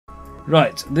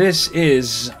Right, this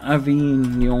is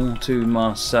Avignon to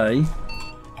Marseille.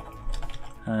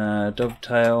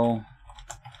 Dovetail.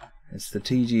 It's the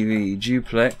TGV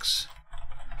Duplex.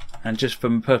 And just for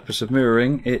the purpose of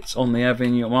mirroring, it's on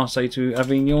the Marseille to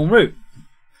Avignon route.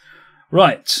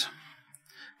 Right.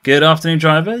 Good afternoon,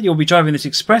 driver. You'll be driving this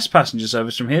express passenger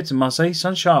service from here to Marseille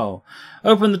Saint-Charles.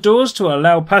 Open the doors to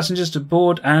allow passengers to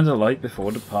board and alight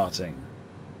before departing.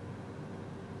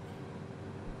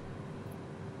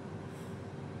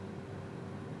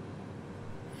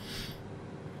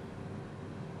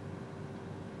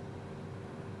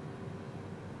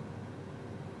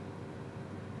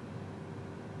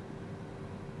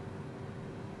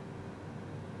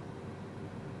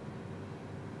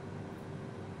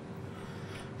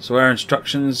 So our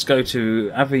instructions go to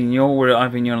Avignon. We're at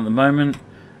Avignon at the moment.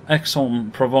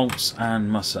 Aix-en-Provence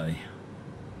and Marseille.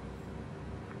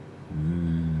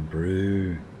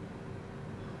 Brew.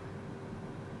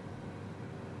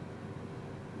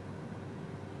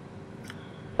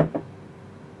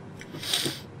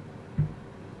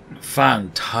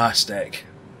 Fantastic.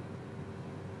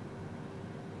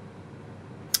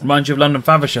 Reminds you of London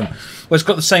Faversham. Well, it's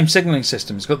got the same signalling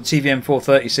system. It's got the TVM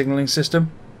 430 signalling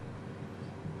system.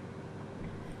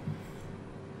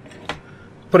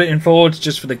 Put it in forwards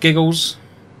just for the giggles.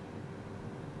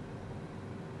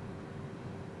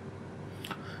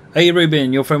 Hey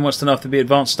Ruben, your friend wants to know if there'll be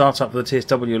advanced startup for the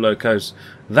TSW locos.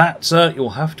 That, sir, you'll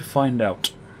have to find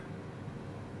out.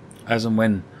 As and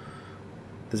when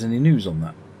there's any news on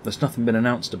that. There's nothing been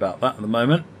announced about that at the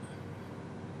moment.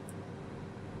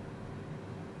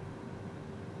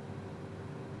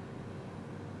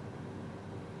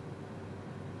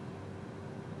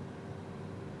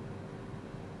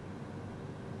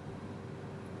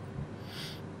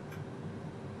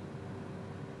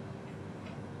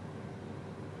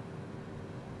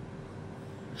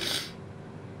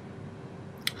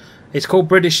 It's called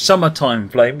British Summertime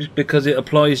Flames because it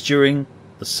applies during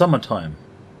the summertime.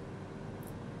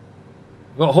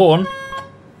 Got a horn.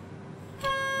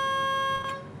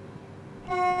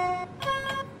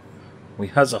 We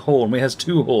has a horn. We has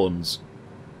two horns.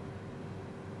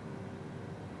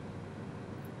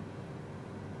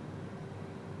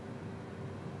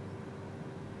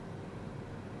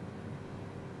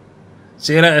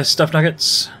 See you later, stuffed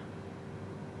nuggets.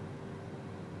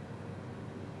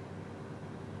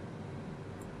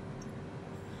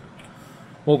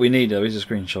 What we need though is a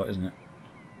screenshot, isn't it?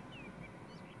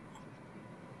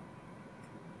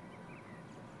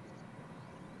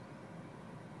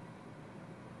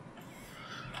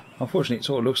 Unfortunately, it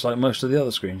sort of looks like most of the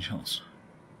other screenshots.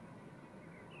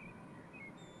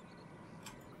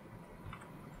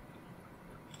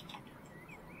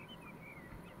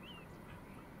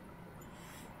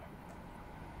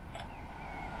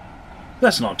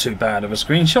 That's not too bad of a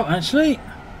screenshot, actually.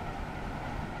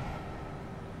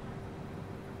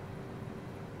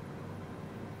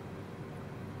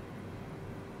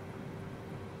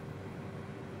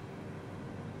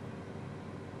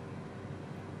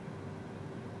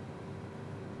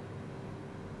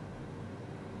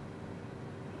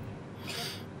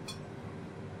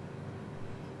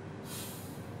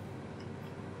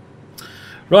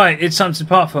 Right, it's time to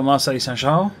depart for Marseille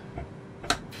Saint-Charles.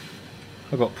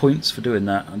 I got points for doing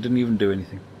that. I didn't even do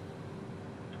anything.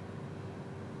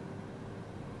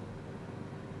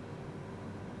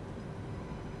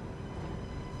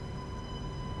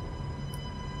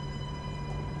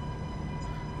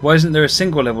 Why isn't there a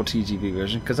single level TGV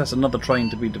version? Because that's another train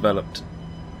to be developed.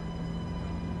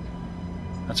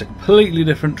 That's a completely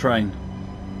different train.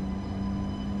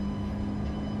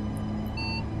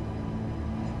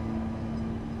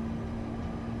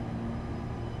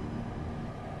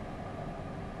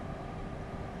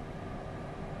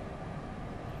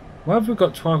 Why have we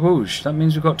got Trois Rouges? That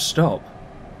means we've got to stop.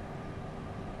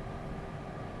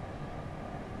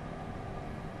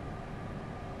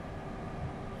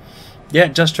 Yeah,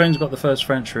 Just Train's got the first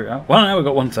French route out. Well, now we've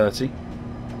got 130.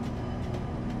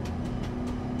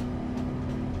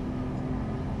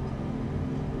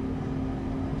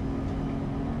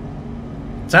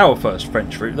 It's our first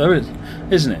French route, though,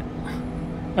 isn't it?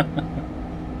 I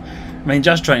mean,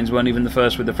 Just Trains weren't even the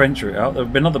first with the French route out. There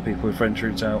have been other people with French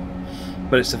routes out.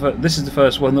 But it's this is the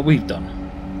first one that we've done.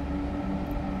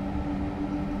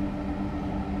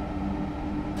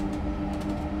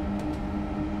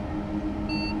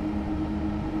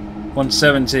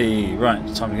 $170. Right,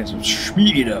 it's time to get some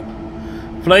speed up.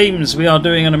 Flames, we are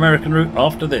doing an American route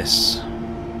after this.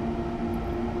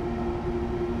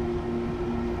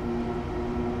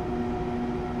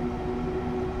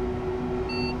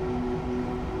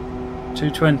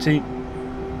 $220.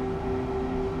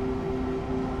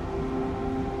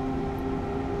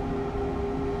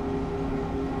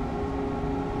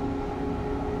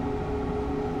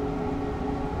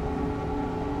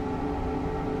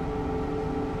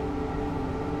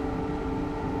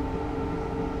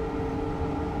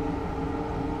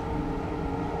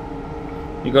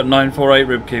 You got 948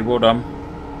 ribcube, well done.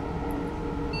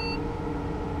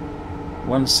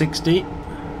 160.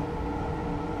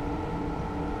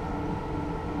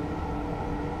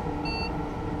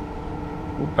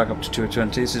 Back up to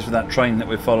 220. This is for that train that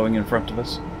we're following in front of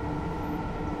us.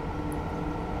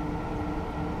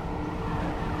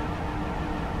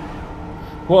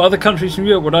 What other countries from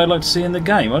Europe would I like to see in the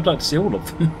game? I'd like to see all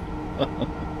of them.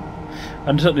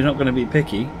 I'm certainly not going to be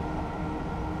picky.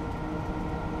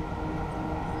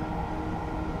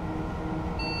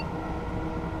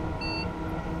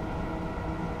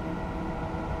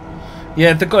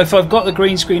 Yeah, if I've got the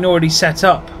green screen already set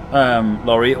up,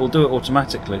 Laurie, it will do it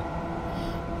automatically.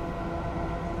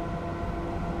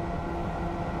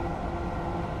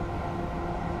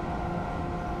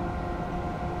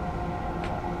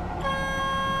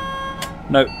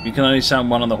 Nope, you can only sound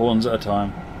one on the horns at a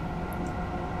time.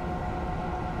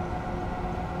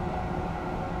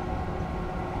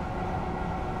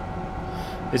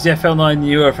 Is the FL9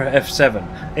 newer for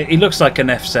F7? It looks like an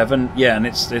F7, yeah, and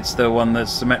it's the one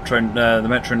that's the Metro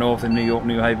North in New York,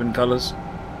 New Haven colours.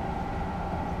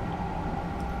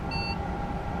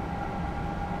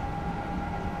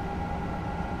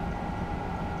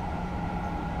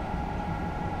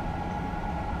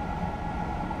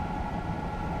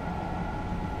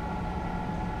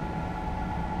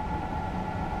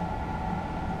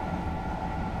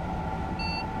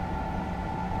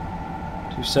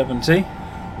 .270.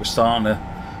 We're starting to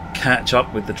catch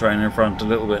up with the train in front a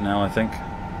little bit now, I think.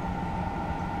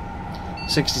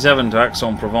 67 to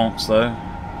Aix-en-Provence though.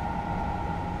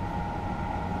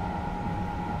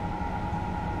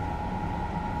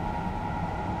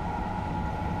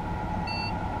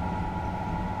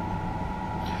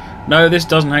 No, this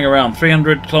doesn't hang around.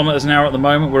 300 kilometers an hour at the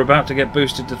moment. We're about to get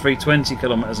boosted to 320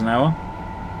 kilometers an hour.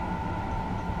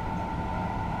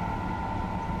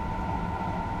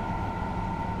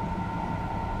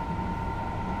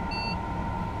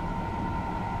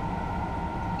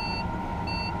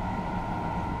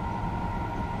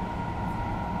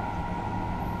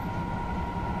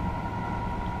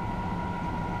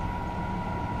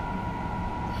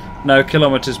 No,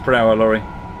 kilometers per hour, Laurie.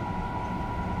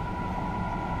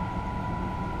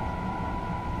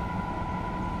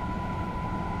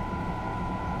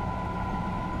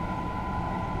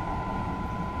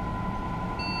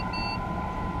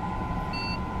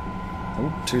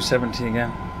 Oh, 270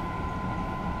 again.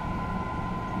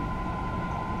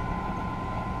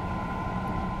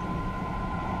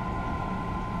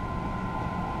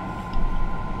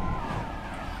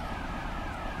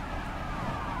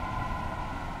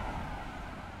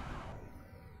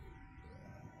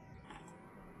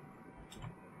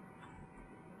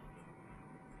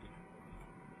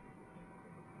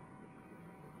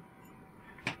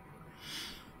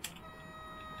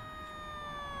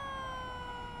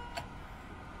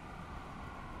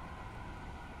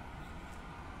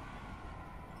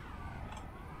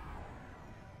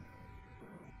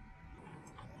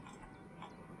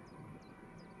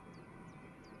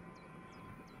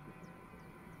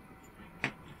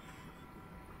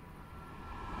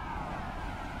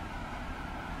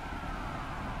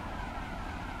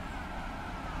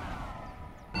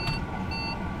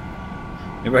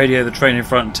 You radio the train in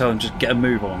front and tell them just get a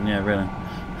move on. Yeah, really.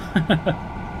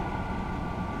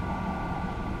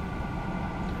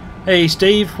 Hey,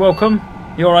 Steve, welcome.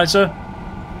 You all right, sir?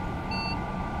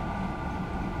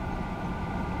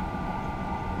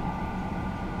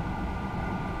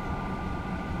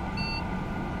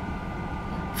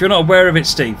 If you're not aware of it,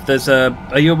 Steve, there's a.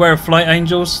 Are you aware of Flight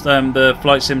Angels, the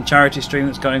flight sim charity stream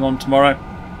that's going on tomorrow?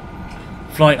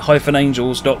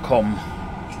 Flight-angels.com.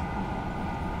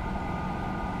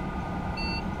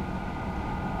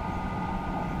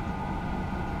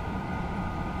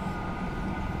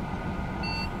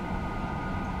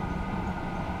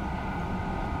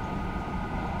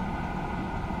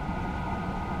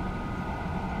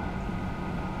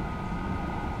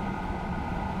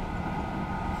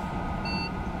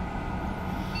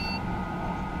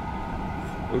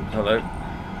 Hello.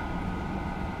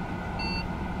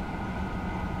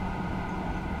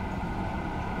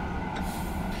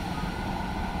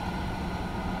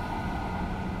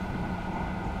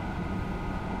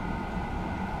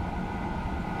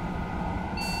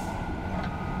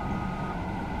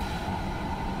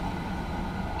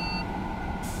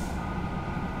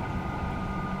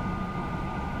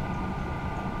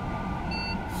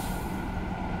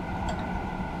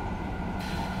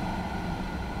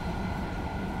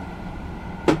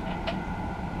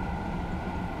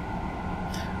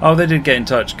 Oh, they did get in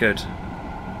touch, good.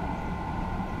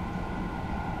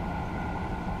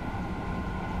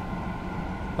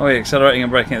 Oh, yeah, accelerating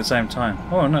and braking at the same time.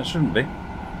 Oh, no, it shouldn't be.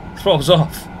 Throttle's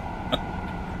off.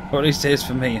 Or at least it is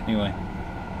for me, anyway.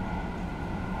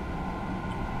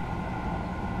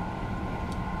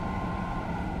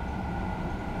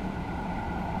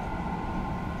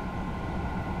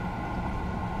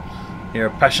 You're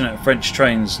passionate French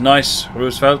trains. Nice,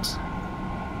 Roosevelt.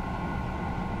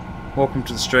 Welcome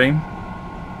to the stream.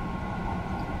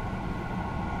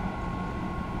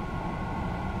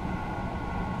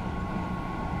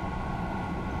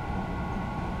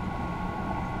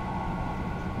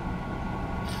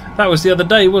 That was the other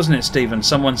day, wasn't it, Stephen?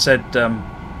 Someone said that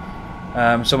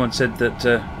I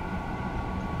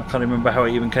can't remember how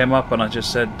it even came up, and I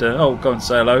just said, "Oh, go and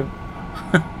say hello."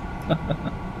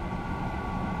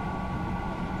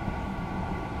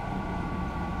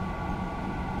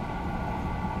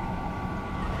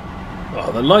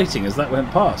 Oh, the lighting as that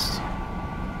went past.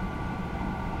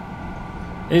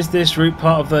 Is this route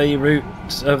part of the route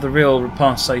of the real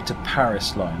Marseille to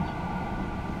Paris line?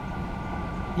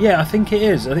 Yeah, I think it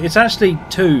is. It's actually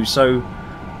two, so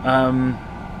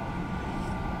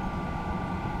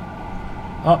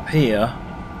up here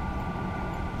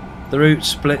the route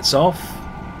splits off,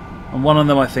 and one of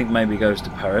them I think maybe goes to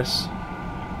Paris,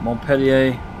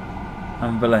 Montpellier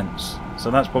and Valence.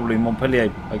 So that's probably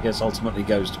Montpellier, I guess, ultimately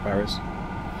goes to Paris.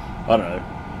 I don't know.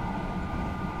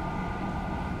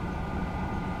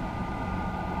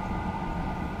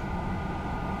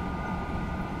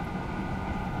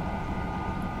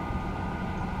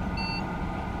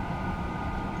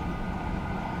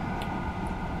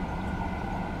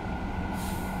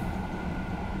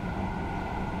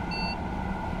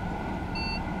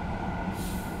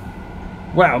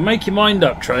 Wow, make your mind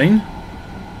up, train.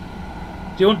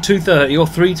 Do you want 230 or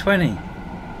 320?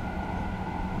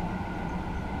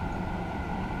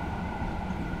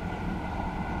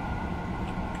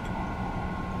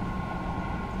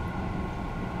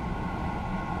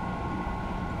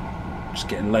 Just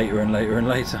getting later and later and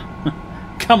later.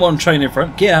 Come on, train in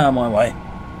front, get out of my way.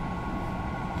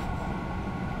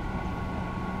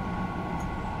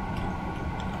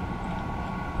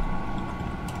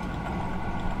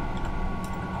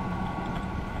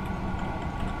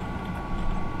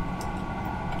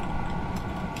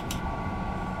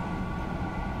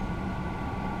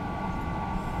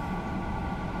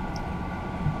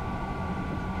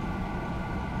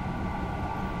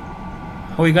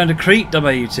 Are we going to Crete,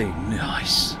 WT?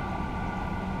 Nice.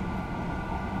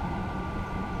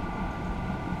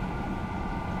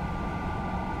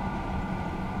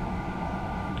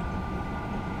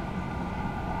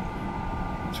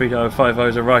 $3.50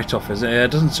 is a write-off, is it? Yeah, it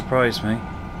doesn't surprise me.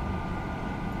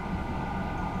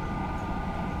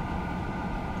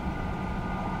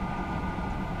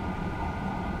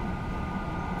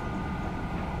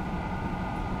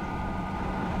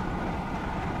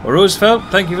 Roosevelt,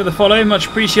 thank you for the follow, much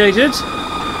appreciated.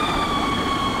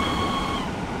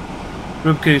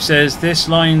 Rubku says this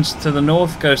line to the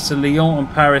north goes to Lyon and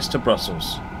Paris to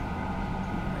Brussels.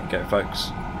 There you go,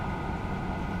 folks.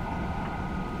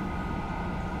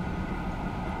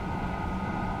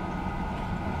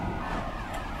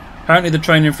 Apparently the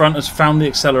train in front has found the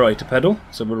accelerator pedal,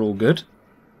 so we're all good.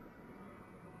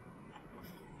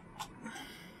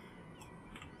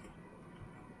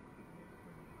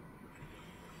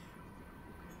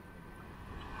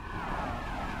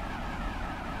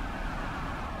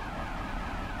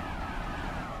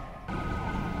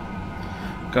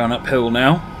 Going uphill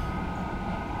now.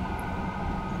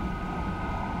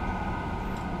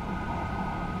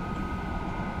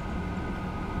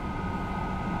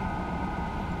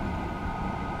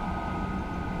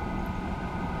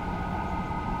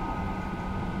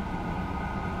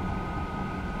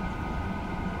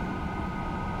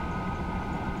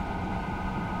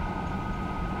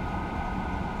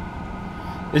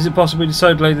 Is it possible to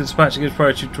so delay the dispatch gives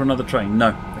priority to another train?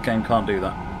 No, the game can't do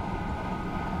that.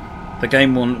 The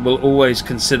game will always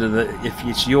consider that if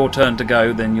it's your turn to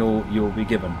go, then you'll be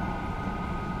given.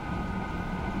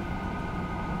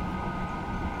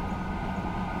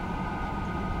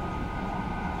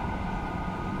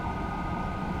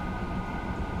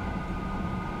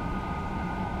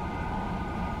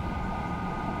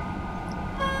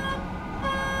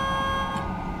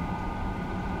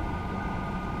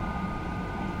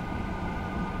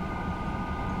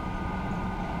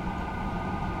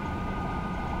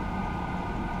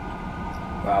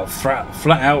 Wow,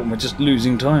 flat out, and we're just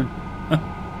losing time.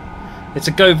 It's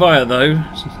a go via though.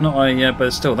 It's not a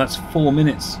but still, that's 4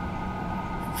 minutes.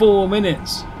 4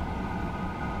 minutes.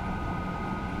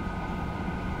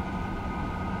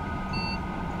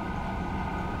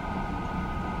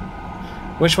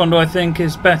 Which one do I think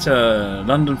is better?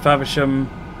 London Faversham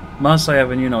Marseille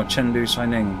Avignon or Chengdu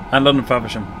Saining. And London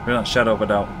Faversham, without a shadow of a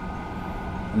doubt.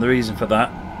 And the reason for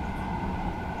that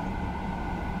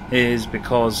is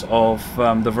because of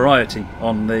the variety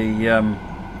on the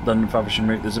London Faversham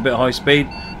route. There's a bit of high speed,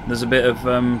 there's a bit of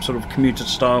sort of commuter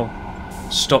style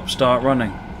stop start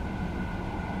running.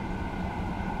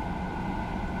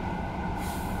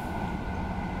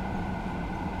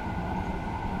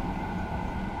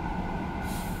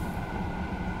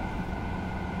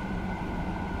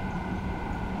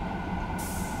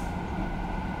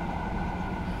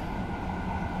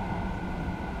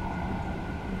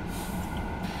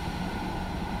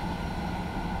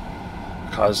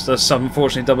 Because there's some,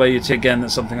 unfortunately, WT again,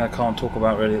 that's something I can't talk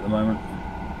about really at the moment.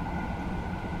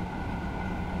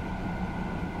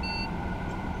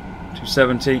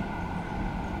 270.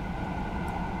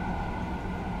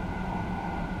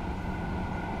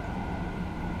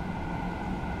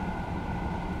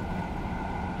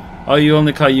 Oh, you on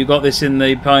the car? You got this in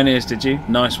the Pioneers, did you?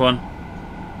 Nice one.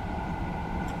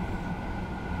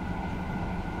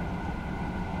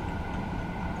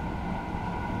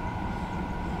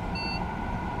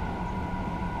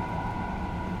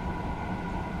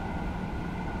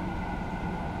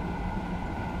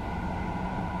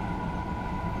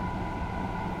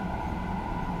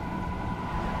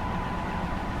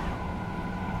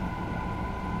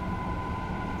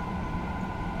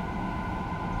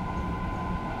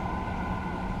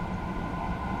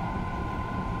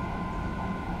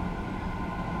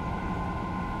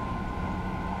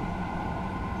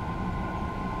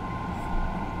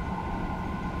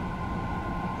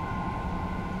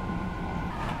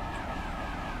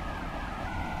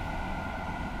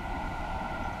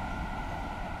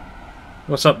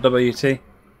 What's up, WT?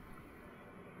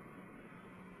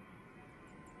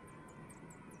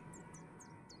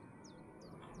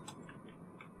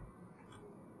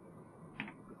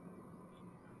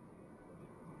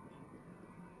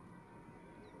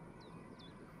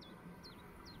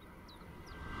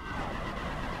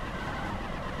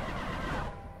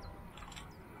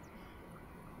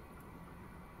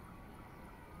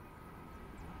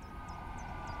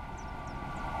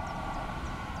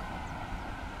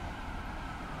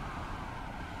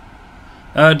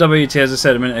 WT, as I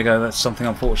said a minute ago, that's something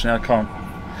unfortunately I can't.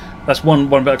 That's one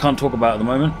bit I can't talk about at the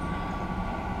moment.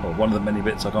 Or one of the many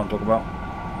bits I can't talk about.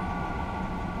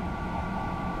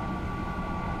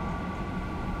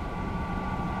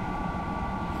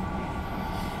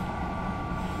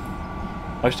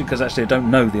 Mostly because actually I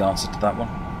don't know the answer to that one.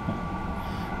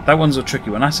 That one's a tricky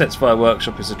one. Assets via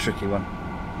workshop is a tricky one.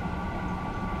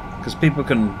 Because people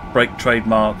can break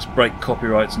trademarks, break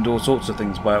copyrights and do all sorts of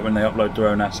things by it when they upload their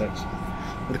own assets.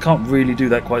 But they can't really do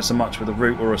that quite so much with a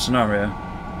route or a scenario.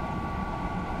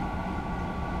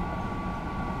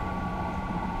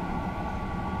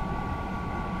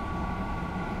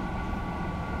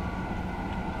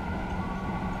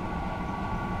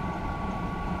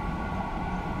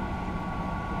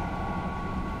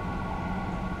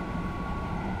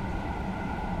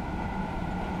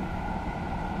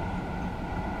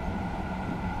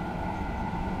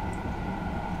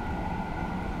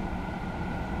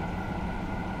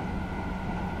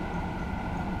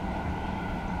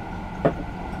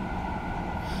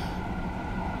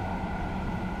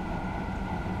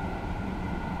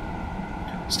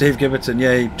 Steve Gibberton,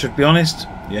 yeah, to be honest,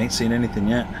 you ain't seen anything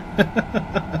yet.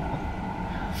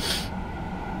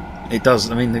 It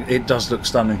does, I mean, it does look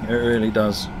stunning, it really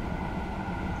does.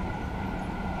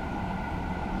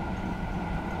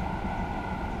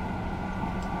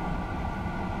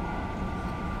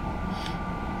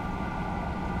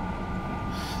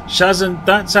 Shazan,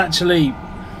 that's actually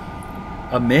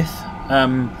a myth,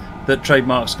 that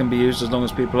trademarks can be used as long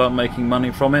as people aren't making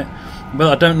money from it. But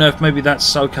I don't know if maybe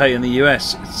that's okay in the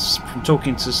US. It's from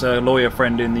talking to a lawyer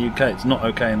friend in the UK, it's not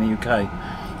okay in the UK.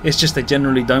 It's just they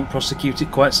generally don't prosecute it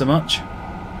quite so much.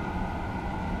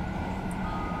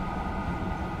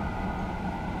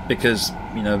 Because,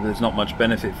 you know, there's not much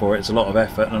benefit for it. It's a lot of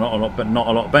effort and not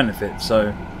a lot of benefit,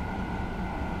 so...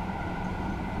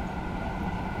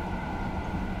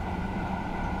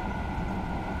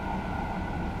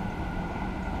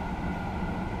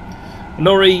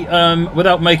 Laurie,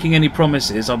 without making any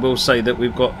promises, I will say that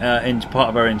we've got part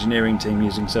of our engineering team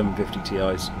using 750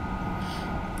 Ti's.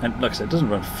 And like I said, it doesn't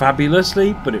run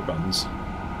fabulously, but it runs.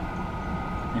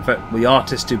 In fact, the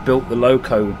artist who built the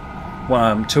loco,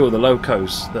 two of the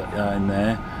locos that are in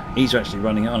there, he's actually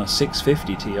running it on a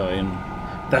 650 Ti, and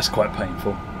that's quite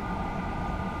painful.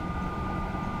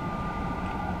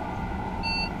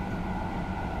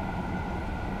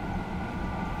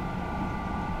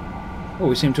 Oh,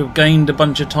 we seem to have gained a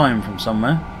bunch of time from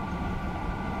somewhere.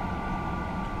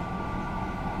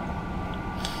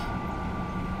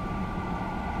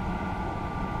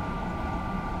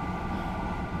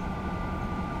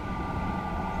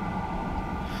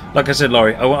 Like I said,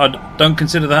 Laurie, I don't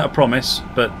consider that a promise,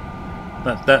 but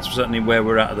that's certainly where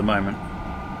we're at the moment.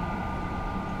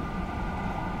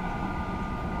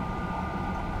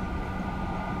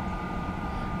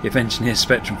 If engineer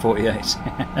Spectrum 48.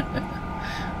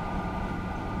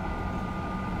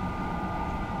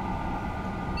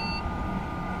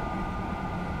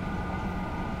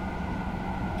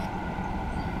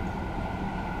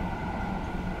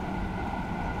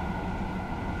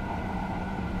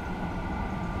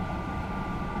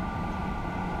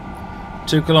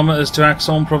 Two kilometres to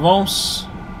Aix-en-Provence.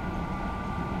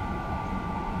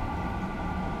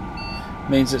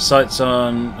 Means that sites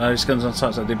on guns on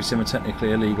sites like DBCM are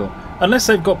technically illegal, unless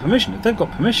they've got permission. If they've got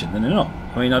permission, then they're not.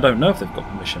 I mean, I don't know if they've got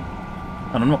permission,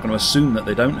 and I'm not going to assume that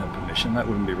they don't have permission. That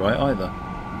wouldn't be right either.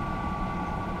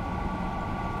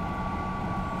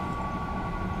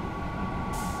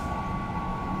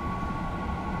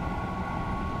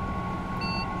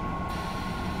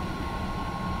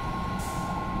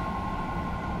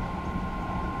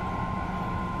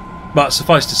 But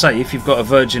suffice to say, if you've got a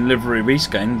Virgin livery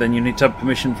rescan, then you need to have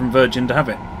permission from Virgin to have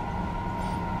it.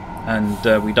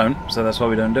 And we don't, so that's why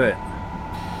we don't do it.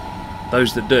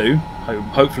 Those that do,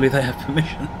 hopefully they have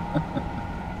permission.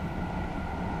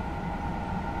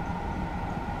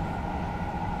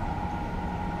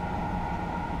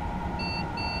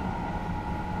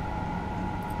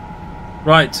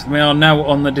 Right, we are now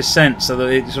on the descent, so that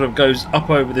it sort of goes up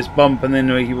over this bump and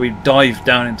then we dive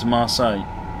down into Marseille.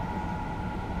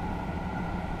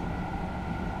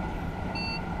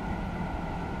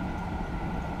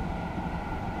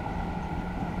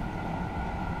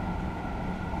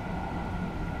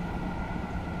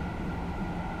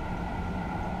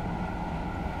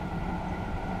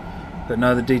 But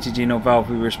no, the DTG nor Valve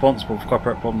will be responsible for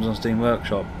copyright problems on Steam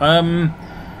Workshop.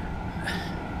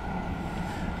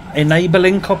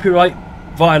 Enabling copyright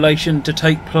violation to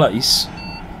take place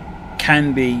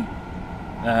can be, you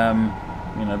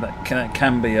know, that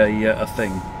can be a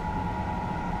thing.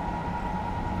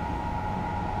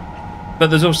 But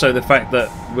there's also the fact that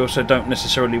we also don't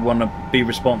necessarily want to be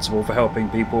responsible for helping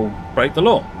people break the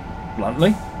law,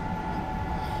 bluntly.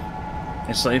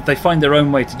 It's like if they find their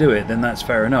own way to do it, then that's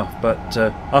fair enough. But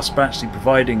us actually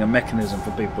providing a mechanism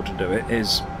for people to do it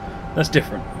that's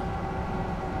different.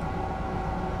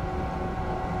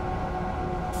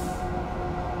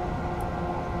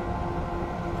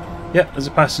 Yeah, there's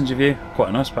a passenger view. Quite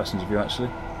a nice passenger view, actually.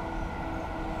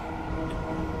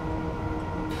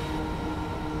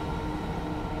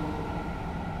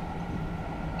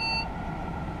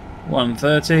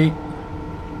 $130.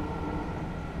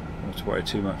 Not to worry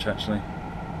too much, actually.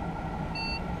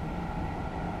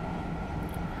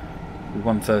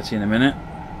 1:30 in a minute.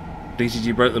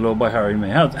 DTG broke the law by Harry me.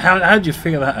 How'd you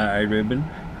figure that out, Harry Rubin?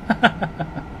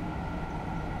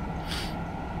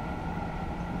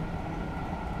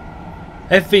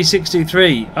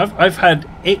 FV63. I've had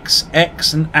X,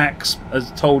 X, and Ax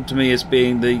as told to me as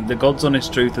being the God's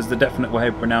honest truth as the definite way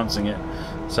of pronouncing it.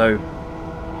 So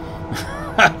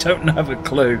I don't have a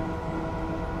clue.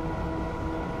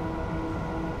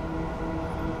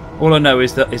 All I know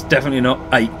is that it's definitely not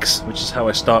Aix, which is how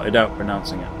I started out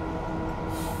pronouncing it.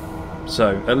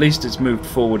 So at least it's moved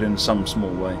forward in some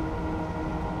small way.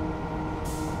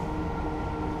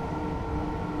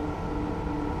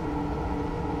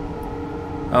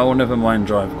 Oh, never mind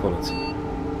drive quality.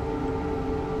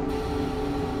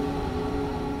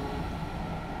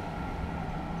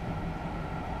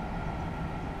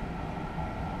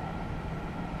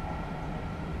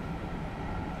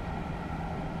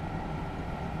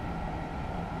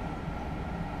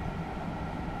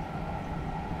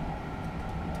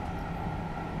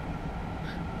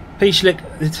 Peachlick,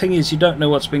 the thing is, you don't know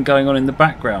what's been going on in the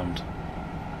background.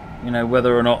 You know,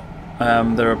 whether or not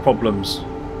there are problems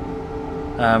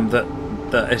that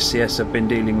SCS have been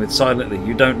dealing with silently.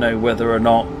 You don't know whether or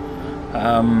not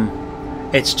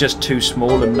it's just too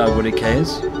small and nobody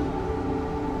cares.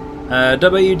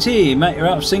 WT, Matt, you're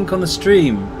out of sync on the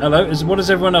stream. Hello, what does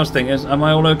everyone else think? Am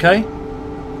I all okay?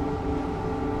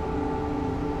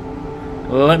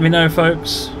 Let me know,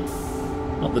 folks.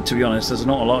 Not that, to be honest, there's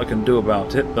not a lot I can do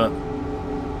about it, but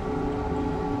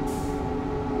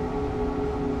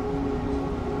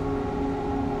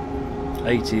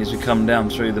 $80 as we come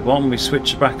down through the bottom. We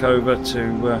switch back over to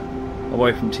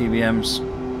away from TBM's.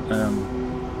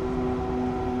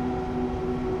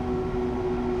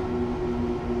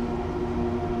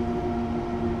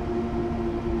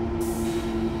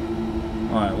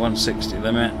 Alright, 160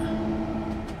 limit.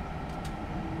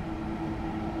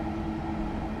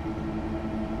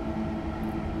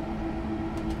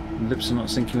 Lips are not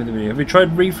syncing with the video. Have you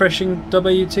tried refreshing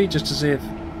WT just to see if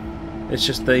It's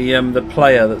just the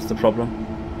player that's the problem.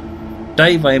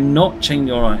 Dave, I am not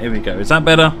changing. Alright, here we go. Is that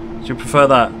better? Do you prefer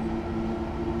that?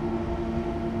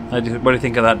 What do you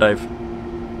think of that, Dave?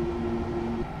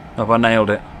 Have I nailed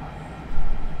it?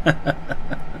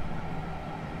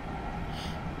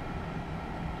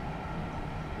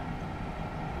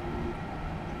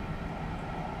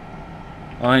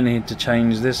 I need to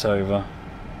change this over.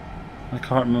 I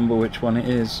can't remember which one it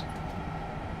is.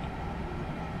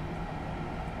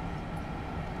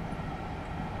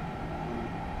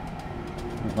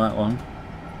 Not that one.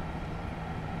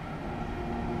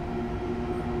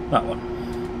 That one.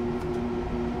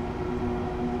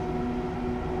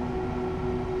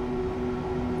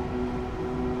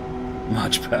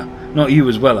 Much better. Not you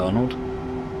as well, Arnold.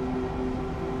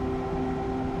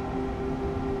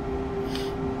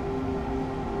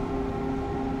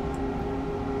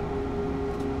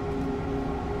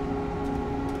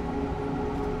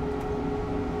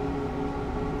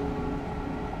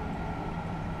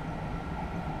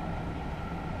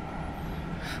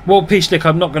 Well, Peachlick,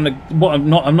 I'm not going to.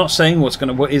 I'm not saying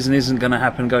what is and isn't going to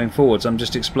happen going forwards. I'm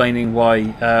just explaining why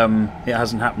it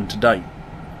hasn't happened to date.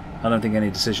 I don't think any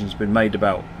decision's been made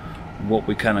about what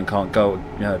we can and can't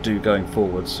do going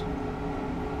forwards.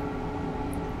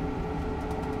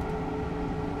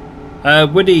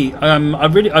 Woody,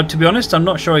 to be honest, I'm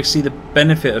not sure I see the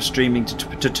benefit of streaming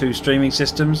to two streaming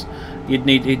systems. You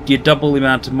double the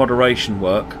amount of moderation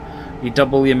work. You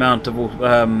double the amount of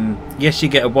yes, you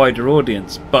get a wider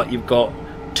audience, but you've got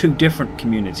two different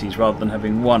communities rather than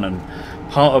having one. And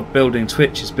part of building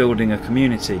Twitch is building a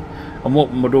community. And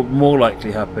what would more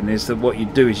likely happen is that what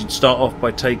you'd do is you'd start off by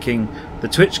taking the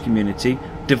Twitch community,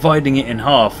 dividing it in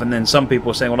half, and then some people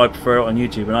are saying, well, I prefer it on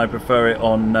YouTube and I prefer it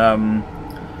on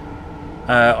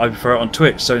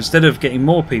Twitch. So instead of getting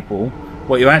more people,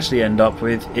 what you actually end up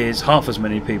with is half as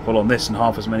many people on this and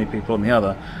half as many people on the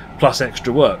other, plus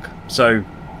extra work. So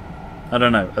I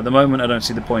don't know. At the moment, I don't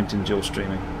see the point in dual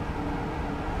streaming.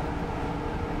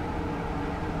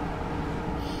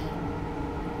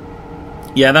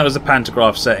 Yeah, that was the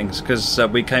pantograph settings because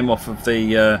we came off of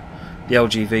the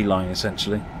LGV line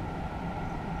essentially.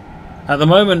 At the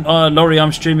moment, Laurie,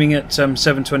 I'm streaming at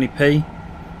 720p.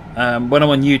 When I'm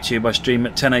on YouTube, I stream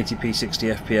at 1080p 60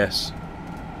 FPS,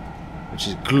 which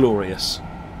is glorious.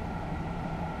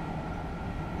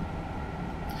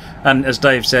 And as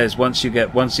Dave says, once you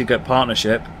get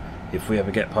partnership, if we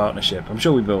ever get partnership, I'm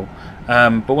sure we will.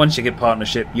 But once you get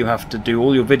partnership, you have to do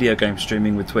all your video game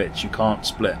streaming with Twitch. You can't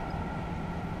split.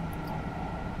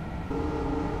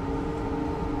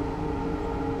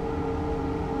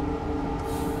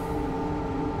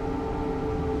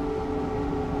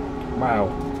 Wow.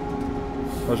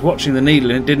 I was watching the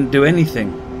needle and it didn't do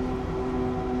anything.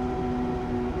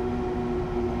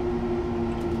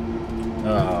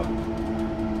 Ah,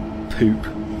 poop.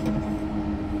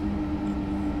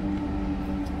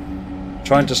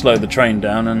 Trying to slow the train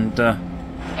down and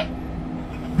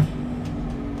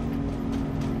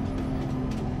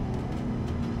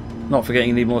not forgetting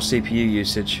you need more CPU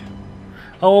usage.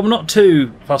 Oh, I'm not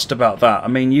too fussed about that. I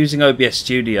mean, using OBS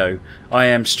Studio, I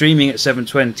am streaming at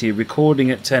 720,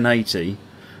 recording at 1080,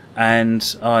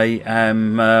 and I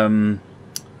am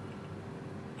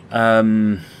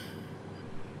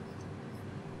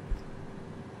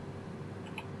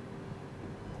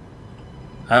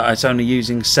it's only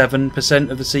using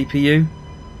 7% of the CPU.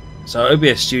 So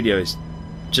OBS Studio is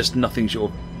just nothing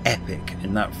short of epic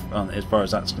in that, as far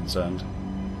as that's concerned.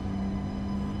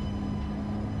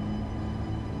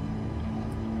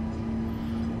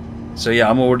 So yeah,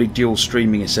 I'm already dual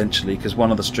streaming essentially because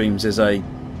one of the streams is a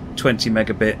 20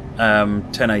 megabit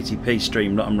 1080p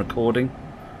stream that I'm recording,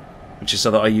 which is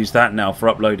so that I use that now for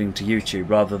uploading to YouTube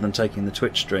rather than taking the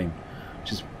Twitch stream,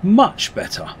 which is much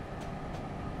better.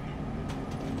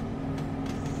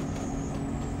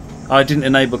 I didn't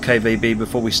enable KVB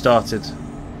before we started.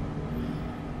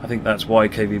 I think that's why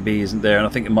KVB isn't there, and I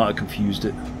think it might have confused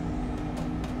it.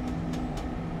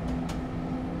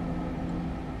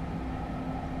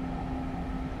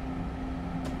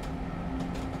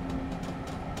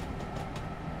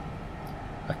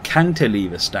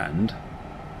 Cantilever stand?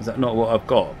 Is that not what I've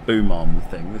got? Boom arm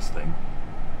thing, this thing.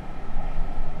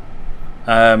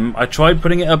 I tried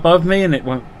putting it above me and it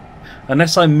won't,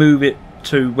 unless I move it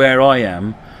to where I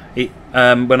am. It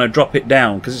when I drop it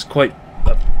down, because it's quite,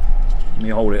 let me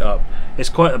hold it up, it's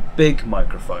quite a big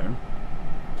microphone.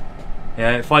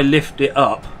 Yeah, if I lift it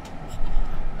up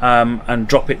and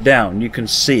drop it down, you can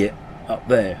see it up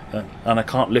there, and I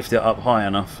can't lift it up high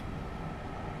enough.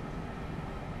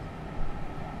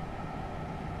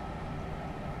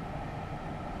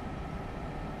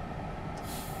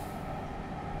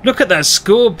 Look at that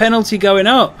score penalty going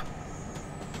up.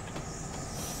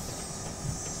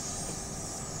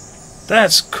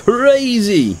 That's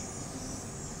crazy.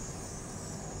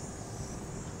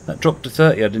 That dropped to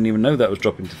 30. I didn't even know that was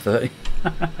dropping to 30.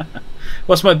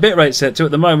 What's my bitrate set to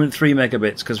at the moment? 3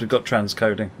 megabits because we've got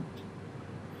transcoding.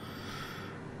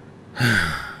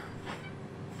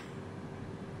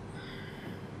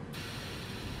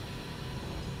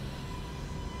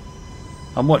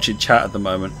 I'm watching chat at the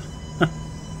moment.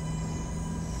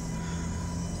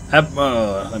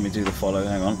 Let me do the follow.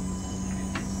 Hang on.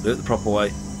 Do it the proper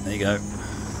way. There you go.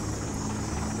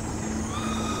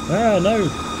 Ah, no.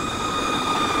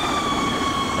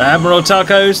 Admiral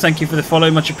Tacos, thank you for the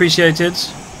follow. Much appreciated.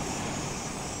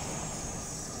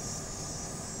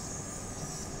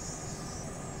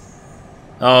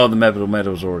 Oh, the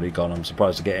medal's already gone. I'm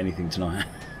surprised to get anything tonight.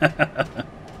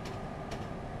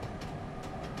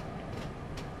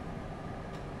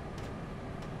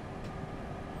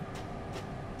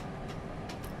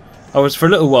 I was for a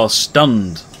little while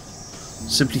stunned,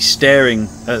 simply staring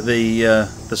at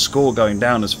the score going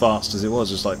down as fast as it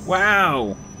was. It's like,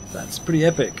 wow, that's pretty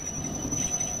epic.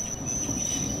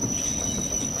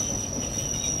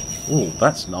 Oh,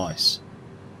 that's nice.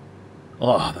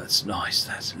 Oh, that's nice.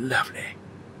 That's lovely.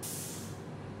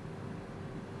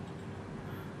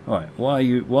 All right,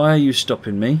 why are you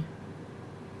stopping me?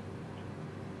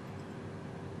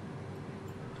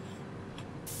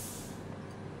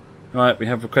 Right, we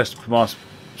have requested from our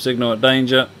signal at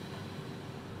danger.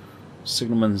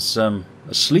 Signalman's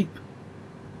asleep.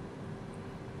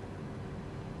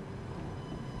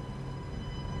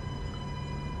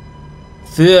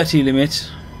 .30 limit.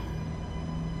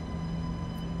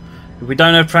 If we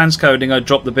don't have transcoding, I'd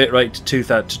drop the bitrate to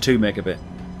 2 megabit.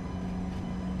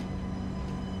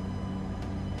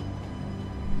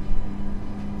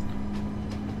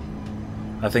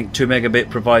 I think 2 megabit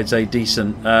provides a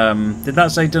decent. Did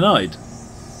that say denied?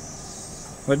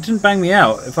 Well, it didn't bang me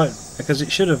out because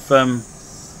it should have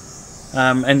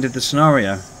ended the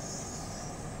scenario.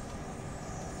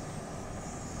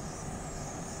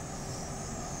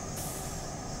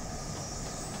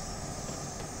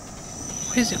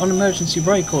 Why is it on emergency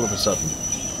brake all of a sudden?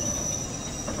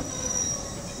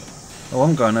 Oh,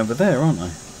 I'm going over there, aren't I?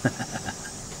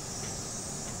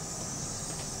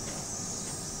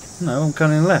 No, I'm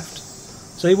coming left.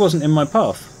 So he wasn't in my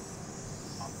path.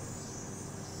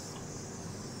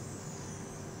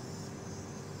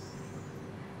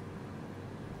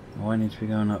 Oh, I need to be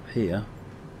going up here.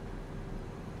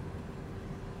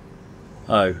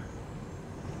 Oh.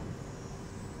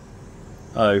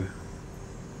 Oh.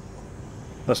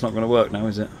 That's not going to work now,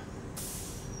 is it?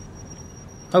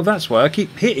 Oh, that's why I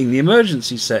keep hitting the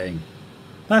emergency setting.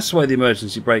 That's why the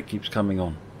emergency brake keeps coming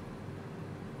on.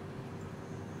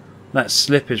 That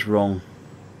slip is wrong.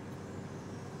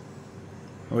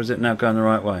 Or is it now going the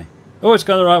right way? Oh, it's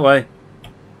going the right way.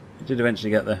 It did eventually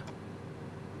get there.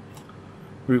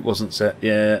 Route wasn't set.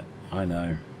 Yeah, I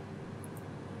know.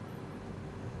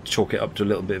 Chalk it up to a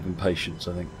little bit of impatience,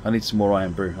 I think. I need some more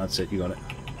iron brew. That's it, you got it.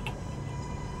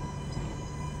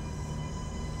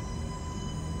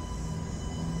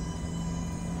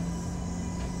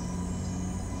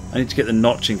 I need to get the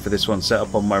notching for this one set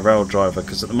up on my rail driver,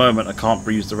 because at the moment I can't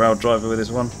use the rail driver with this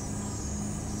one.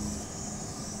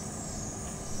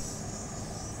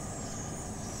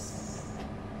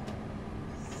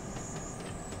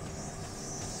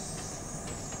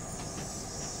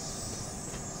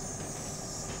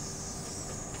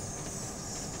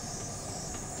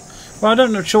 Well, I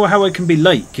don't know sure how I can be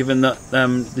late, given that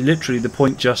literally the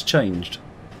point just changed.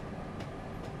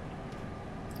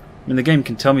 I mean, the game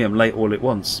can tell me I'm late all at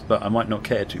once, but I might not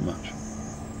care too much.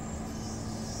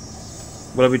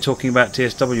 Will I be talking about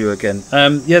TSW again?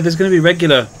 Yeah, there's going to be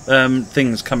regular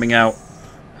things coming out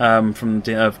from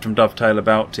Dovetail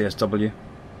about TSW.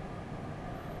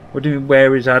 What do you mean,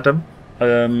 where is Adam?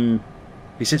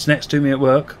 He sits next to me at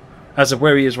work. As of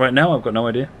where he is right now, I've got no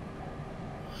idea.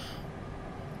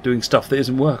 Doing stuff that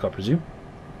isn't work, I presume.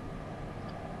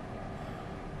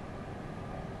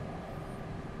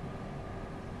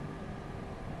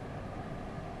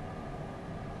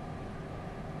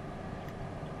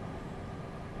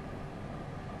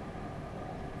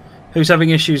 Who's having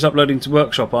issues uploading to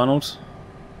Workshop, Arnold?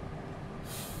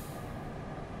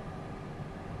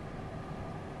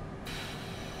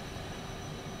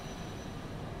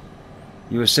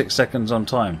 You were 6 seconds on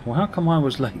time. Well, how come I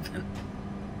was late then?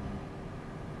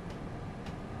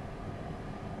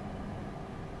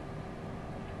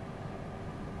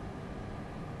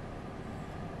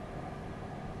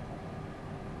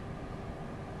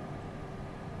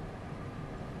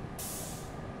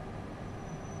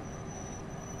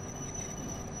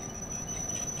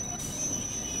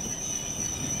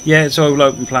 Yeah, it's all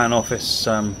open plan office,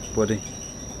 Woody.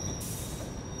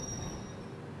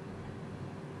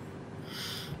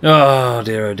 Oh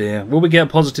dear, oh dear. Will we get a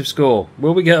positive score?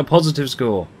 Will we get a positive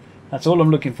score? That's all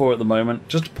I'm looking for at the moment.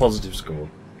 Just a positive score.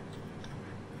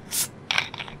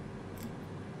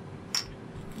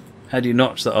 How do you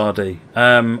notch the RD?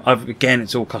 Again,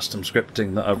 it's all custom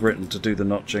scripting that I've written to do the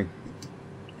notching.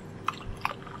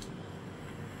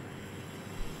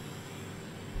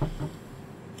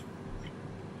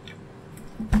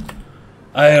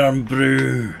 Iron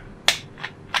brew.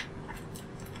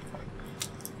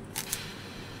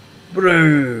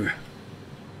 Brew.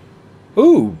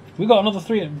 Ooh, we got another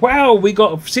 3. Wow, we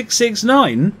got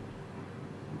 669.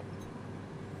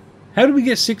 How did we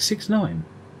get 669?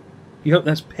 You hope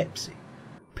that's Pepsi.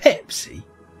 Pepsi?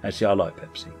 Actually, I like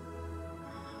Pepsi.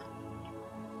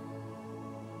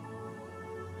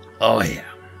 Oh, yeah.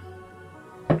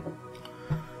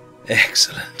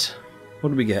 Excellent. What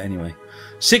did we get anyway?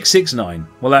 669.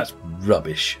 Well, that's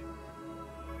rubbish.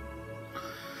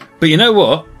 But you know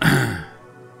what? I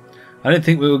didn't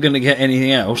think we were going to get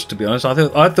anything else, to be honest. I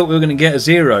thought we were going to get a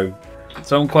 0.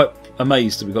 So I'm quite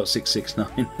amazed that we got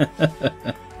 669.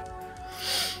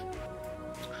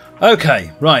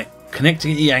 Okay, right.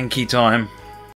 Connecting at Yankee time.